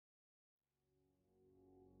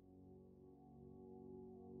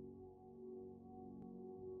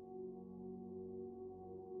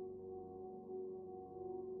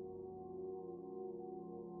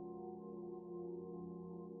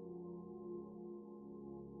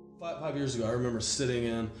Five years ago, I remember sitting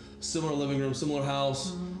in a similar living room, similar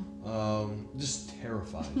house, just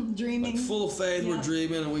terrified. Dreaming. Like full of faith, we're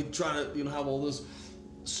dreaming, and we try to have all this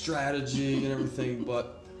strategy and everything,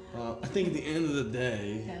 but I think at the end of the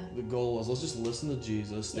day, the goal was, let's just listen to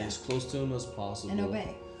Jesus, stay as close to him as possible. And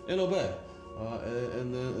obey. And obey.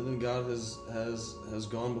 And then God has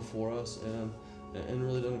gone before us and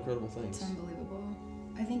really done incredible things. It's unbelievable.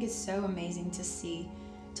 I think it's so amazing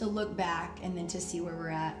to look back and then to see where we're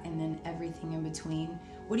at and then everything in between.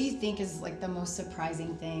 What do you think is like the most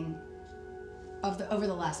surprising thing over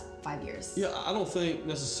the last 5 years? Yeah, I don't think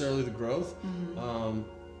necessarily the growth.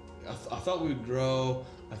 I thought we would grow.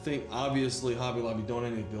 I think obviously Hobby Lobby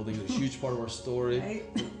donating the building is a huge part of our story. Right?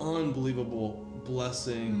 An unbelievable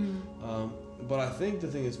blessing. But I think the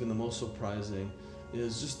thing that's been the most surprising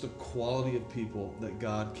is just the quality of people that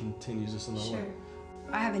God continues us in the way.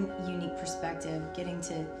 I have a unique perspective getting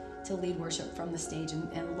to lead worship from the stage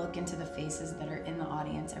and look into the faces that are in the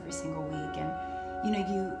audience every single week. And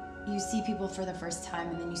you see people for the first time,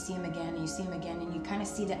 and then you see them again and you see them again, and you kind of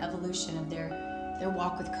see the evolution of their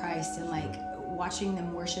walk with Christ, and like watching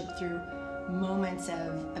them worship through moments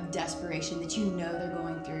of desperation that they're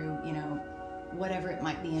going through, whatever it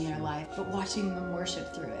might be in their life, but watching them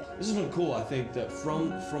worship through it. This has been cool. I think that from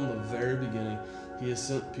the very beginning, he has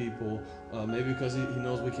sent people, maybe because he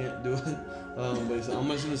knows we can't do it, but he said, I'm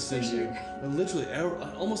just going to send you. And literally,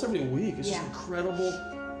 almost every week, it's just incredible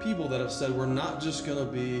people that have said, we're not just going to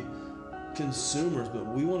be consumers, but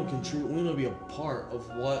we want to contribute, we want to be a part of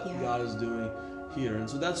what God is doing here. And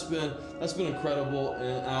so that's been incredible,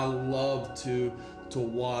 and I love to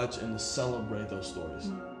watch and to celebrate those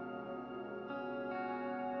stories.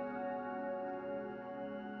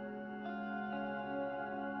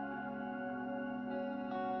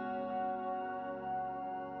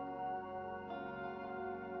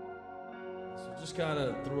 Just kind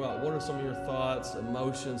of throughout, what are some of your thoughts,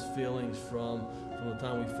 emotions, feelings from the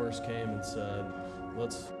time we first came and said,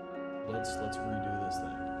 let's redo this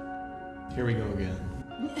thing? Here we go again.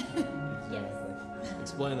 Yes.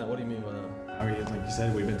 Explain that. What do you mean by that? I mean, like you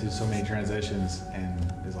said, we've been through so many transitions,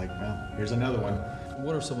 and it's like, well, here's another one.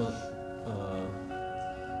 What are some of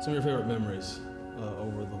your favorite memories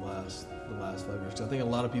over the last 5 years? 'Cause I think a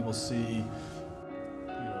lot of people see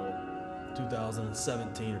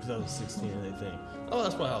 2017 or 2016 and they think, oh,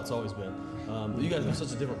 that's probably how it's always been. But you guys have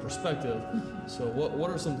such a different perspective. So what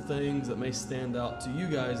are some things that may stand out to you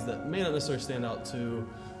guys that may not necessarily stand out to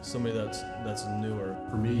somebody that's newer?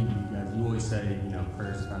 For me, you always say,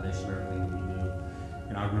 prayer is the foundation of everything we do.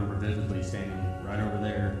 And I remember vividly standing right over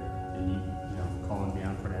there and you calling me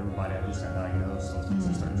out in front of everybody. I just got diagnosed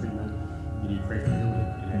on start treatment. You pray for healing,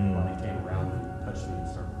 and everybody came around me, touched me, and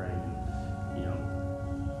started praying. And,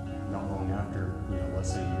 not long after,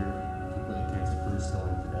 less than a year, completely cancer-free, still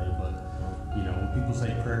in today. But when people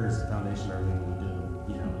say prayer is the foundation of everything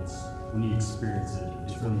we do, it's when you experience it,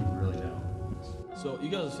 it's when you really know. So you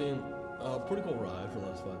guys have seen a pretty cool ride for the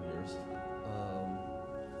last 5 years.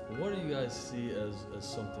 What do you guys see as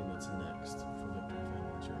something that's next for Victory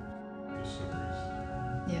Family Church? The stories.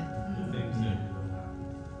 Yeah. The things that will happen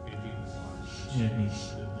in people's lives. The change,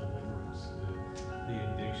 the deliverance, the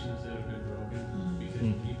addictions that have been broken.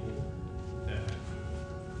 Because people that,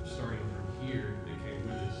 starting from here, that came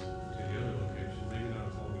with us to the other location, maybe not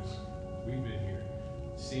as long as we've been here,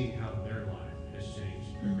 seeing how their life has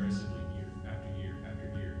changed progressively year after year after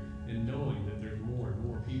year, and knowing that there's more and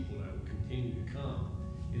more people that will continue to come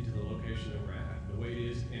into the location that we're at, the way it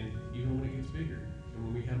is, and even when it gets bigger, and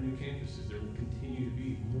when we have new campuses, there will continue to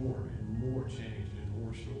be more and more change and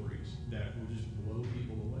more stories that will just blow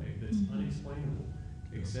people away. That's unexplainable,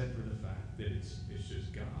 except for the fact that it's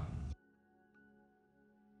just God.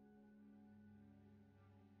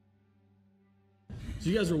 So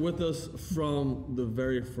you guys were with us from the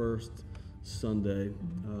very first Sunday,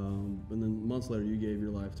 and then months later you gave your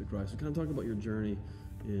life to Christ. So kind of talk about your journey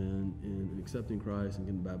in accepting Christ and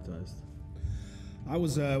getting baptized. I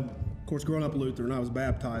was, of course, growing up Lutheran. I was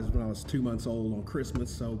baptized when I was 2 months old on Christmas,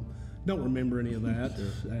 so don't remember any of that.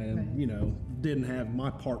 And didn't have, my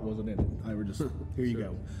part wasn't in it. I were just, here you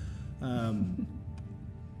go.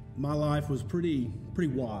 My life was pretty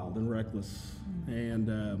wild and reckless. And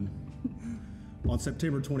on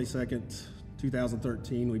September 22nd,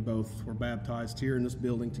 2013, we both were baptized here in this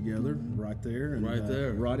building together, right there. And, right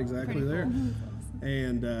there. Right exactly there.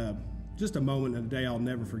 And just a moment and a day I'll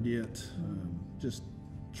never forget. Just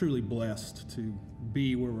truly blessed to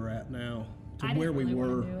be where we're at now, to where we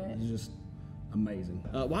were. It's just amazing.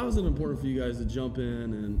 Why was it important for you guys to jump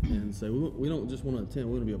in and say, we don't just want to attend,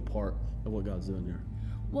 we want to be a part of what God's doing here?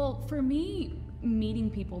 Well, for me, meeting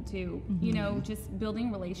people too, you know, just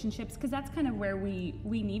building relationships, because that's kind of where we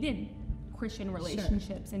needed Christian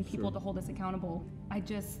relationships and people to hold us accountable. I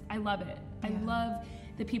love it. I love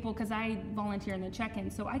the people, because I volunteer in the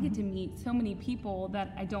check-in, so I get to meet so many people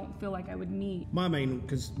that I don't feel like I would meet. My main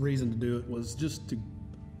reason to do it was just to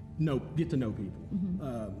get to know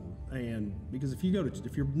people. And because if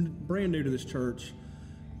you're brand new to this church,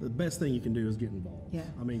 the best thing you can do is get involved. Yeah.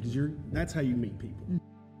 I mean, because that's how you meet people.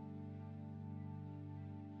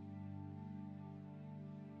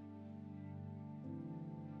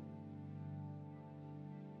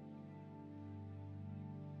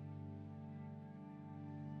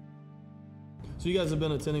 So you guys have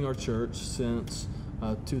been attending our church since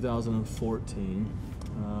 2014.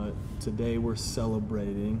 Today we're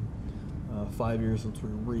celebrating 5 years since we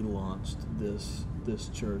relaunched this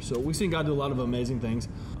church. So we've seen God do a lot of amazing things.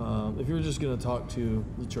 If you were just going to talk to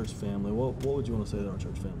the church family, what would you want to say to our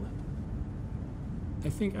church family? I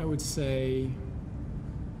think I would say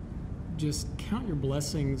just count your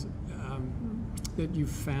blessings that you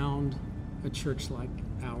found a church like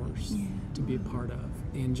ours to be a part of,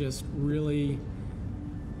 and just really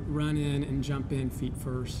run in and jump in feet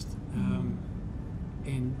first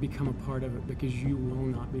and become a part of it, because you will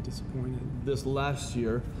not be disappointed. This last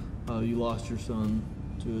year, you lost your son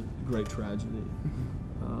to a great tragedy.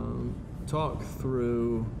 Talk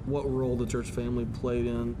through what role the church family played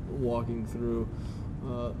in walking through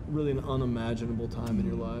really an unimaginable time in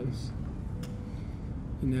your lives.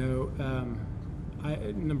 You know,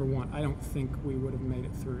 number one, I don't think we would have made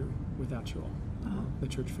it through without you all, the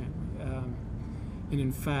church family. And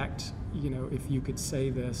in fact, you know, if you could say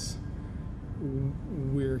this,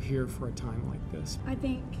 we're here for a time like this. I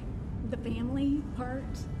think the family part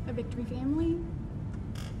of Victory Family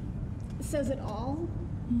says it all.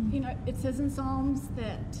 You know, it says in Psalms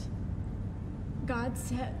that God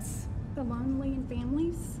sets the lonely in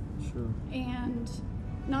families. Sure. And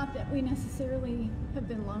not that we necessarily have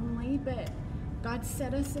been lonely, but God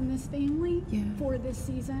set us in this family for this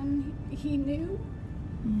season. He knew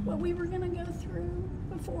what we were going to go through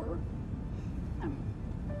before.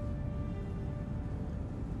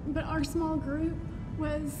 But our small group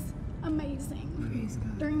was amazing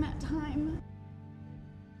during that time.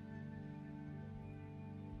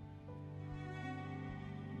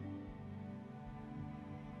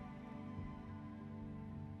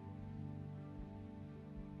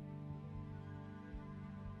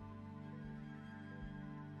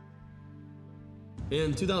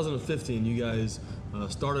 In 2015, you guys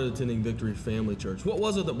started attending Victory Family Church. What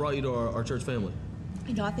was it that brought you to our church family?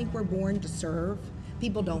 You know, I think we're born to serve.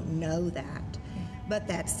 People don't know that. But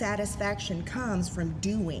that satisfaction comes from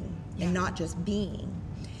doing and not just being.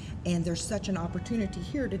 And there's such an opportunity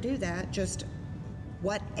here to do that, just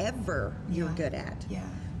whatever you're good at.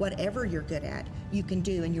 Whatever you're good at, you can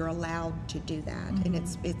do, and you're allowed to do that. And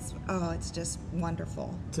it's just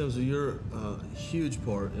wonderful. Tim, so you're a huge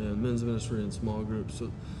part in men's ministry and small groups.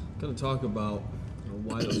 So kind of talk about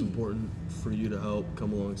why it was important for you to help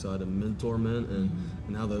come alongside and mentor men,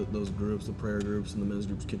 and how those groups, the prayer groups and the men's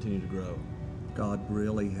groups, continue to grow. God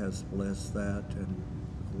really has blessed that, and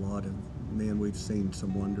a lot of men, we've seen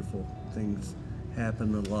some wonderful things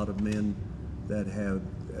happen. A lot of men that have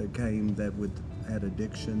came that had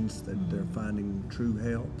addictions, that they're finding true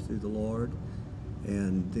help through the Lord,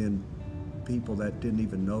 and then people that didn't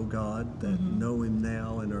even know God that know Him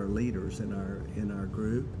now and are leaders in our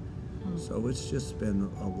group. So it's just been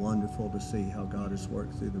wonderful to see how God has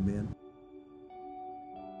worked through the men.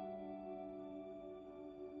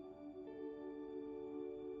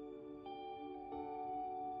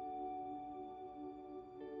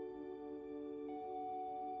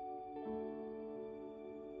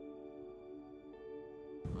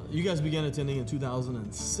 You guys began attending in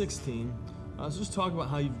 2016. So just talk about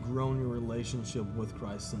how you've grown your relationship with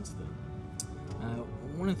Christ since then.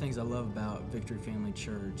 One of the things I love about Victory Family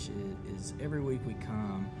Church is every week we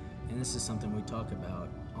come, and this is something we talk about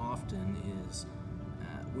often, is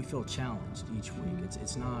we feel challenged each week.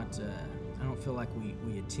 It's not, I don't feel like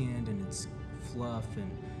we attend and it's fluff,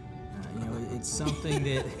 and you know, it's something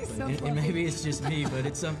that, and maybe it's just me, but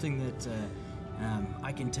it's something that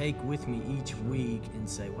I can take with me each week and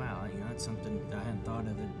say, wow, you know, that's something that I hadn't thought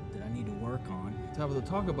of that I need to work on. Tabitha,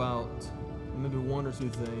 talk about maybe one or two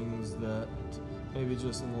things that maybe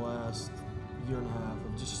just in the last year and a half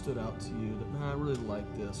have just stood out to you that, man, I really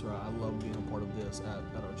like this, or I love being a part of this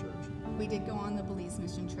at our church. We did go on the Belize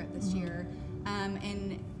mission trip this year,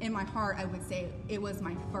 and in my heart I would say it was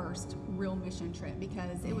my first real mission trip,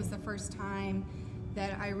 because it was the first time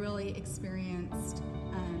that I really experienced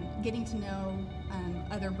getting to know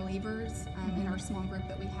other believers in our small group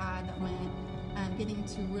that we had that went getting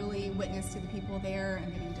to really witness to the people there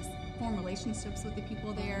and getting to form relationships with the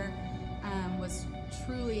people there was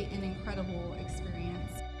truly an incredible experience.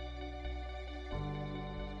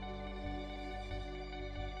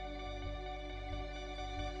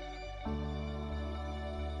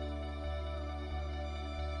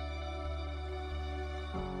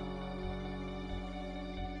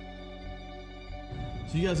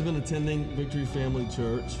 So you guys have been attending Victory Family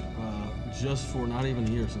Church just for not even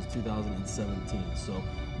a year, since 2017. So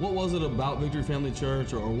what was it about Victory Family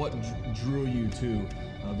Church, or what drew you to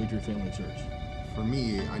Victory Family Church? For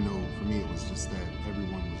me, I know for me it was just that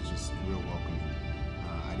everyone was just real welcoming.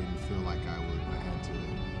 I didn't feel like I had to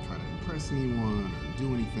try to impress anyone or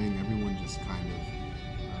do anything. Everyone just kind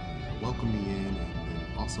of welcomed me in, and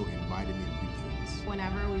then also invited me to do things.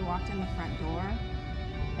 Whenever we walked in the front door,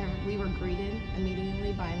 we were greeted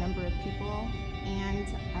immediately by a number of people, and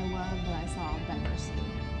I love that I saw diversity.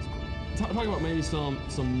 Talk about maybe some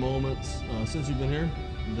moments since you've been here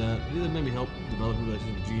that either maybe help develop a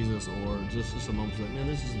relationship with Jesus, or just some moments like, man,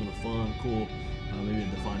 this has been a fun, cool, maybe a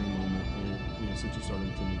defining moment, since you started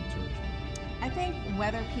attending the church. I think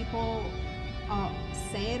whether people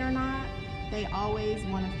say it or not, they always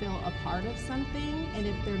want to feel a part of something, and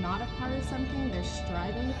if they're not a part of something, they're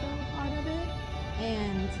striving to feel a part of it.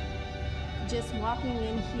 And just walking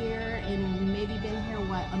in here and maybe been here,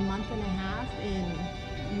 a month and a half,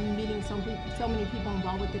 and meeting so many people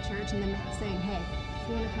involved with the church, and then saying, hey, if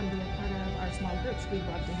you want to come be a part of our small groups, we'd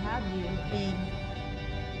love to have you. And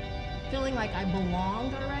feeling like I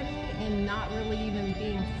belonged already and not really even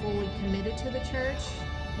being fully committed to the church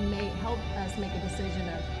may help us make a decision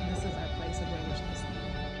of this is our place and where we're supposed to